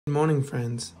Good morning,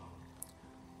 friends.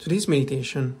 Today's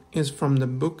meditation is from the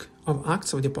book of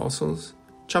Acts of the Apostles,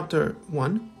 chapter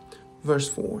 1, verse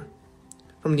 4.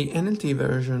 From the NLT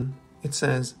version, it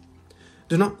says,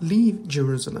 "Do not leave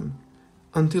Jerusalem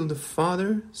until the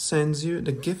Father sends you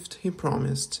the gift he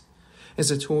promised,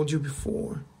 as I told you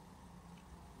before."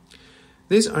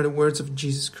 These are the words of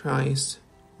Jesus Christ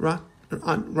right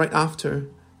after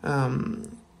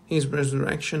his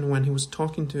resurrection, when he was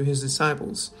talking to his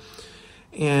disciples.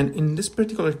 And in this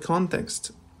particular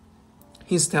context,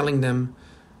 he's telling them,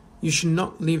 you should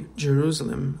not leave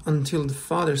Jerusalem until the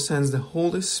Father sends the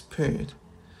Holy Spirit,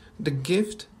 the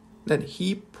gift that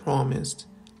he promised,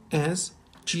 as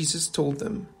Jesus told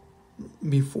them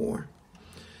before.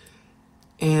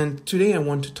 And today I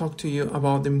want to talk to you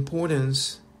about the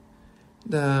importance,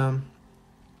 the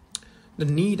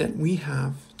need that we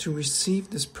have to receive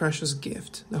this precious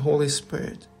gift, the Holy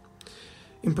Spirit.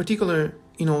 In particular,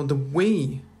 the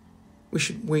way we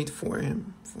should wait for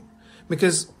him.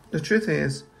 Because the truth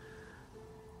is,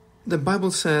 the Bible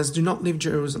says, do not leave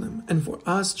Jerusalem. And for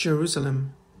us,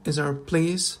 Jerusalem is our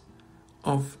place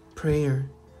of prayer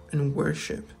and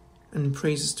worship and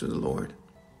praises to the Lord.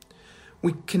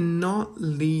 We cannot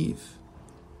leave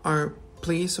our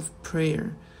place of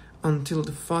prayer until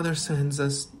the Father sends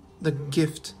us the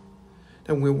gift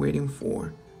that we're waiting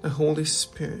for, the Holy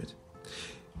Spirit.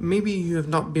 Maybe you have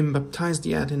not been baptized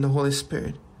yet in the Holy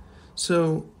Spirit.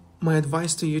 So my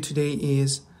advice to you today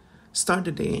is, start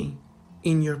the day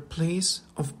in your place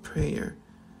of prayer.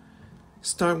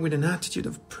 Start with an attitude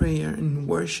of prayer and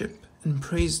worship and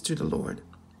praise to the Lord.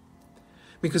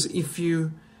 Because if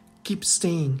you keep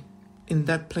staying in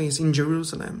that place in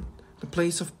Jerusalem, the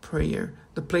place of prayer,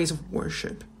 the place of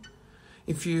worship,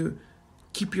 if you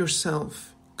keep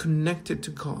yourself connected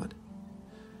to God,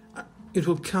 it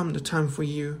will come the time for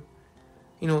you,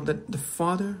 that the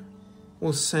Father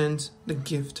will send the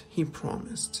gift he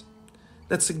promised.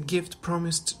 That's a gift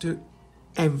promised to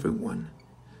everyone.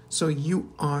 So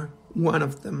you are one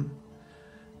of them.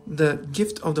 The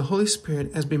gift of the Holy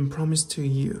Spirit has been promised to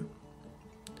you.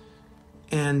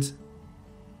 And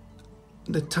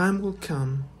the time will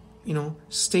come,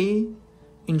 stay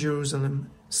in Jerusalem,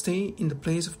 stay in the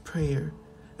place of prayer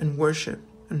and worship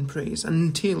and praise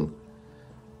until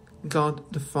God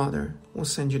the Father will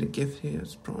send you the gift he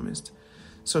has promised.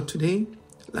 So today,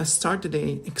 let's start the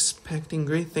day expecting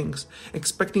great things,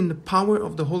 expecting the power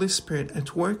of the Holy Spirit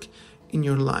at work in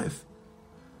your life,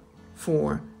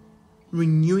 for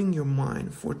renewing your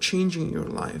mind, for changing your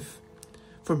life,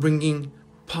 for bringing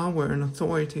power and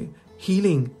authority,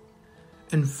 healing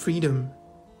and freedom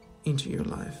into your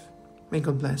life. May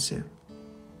God bless you.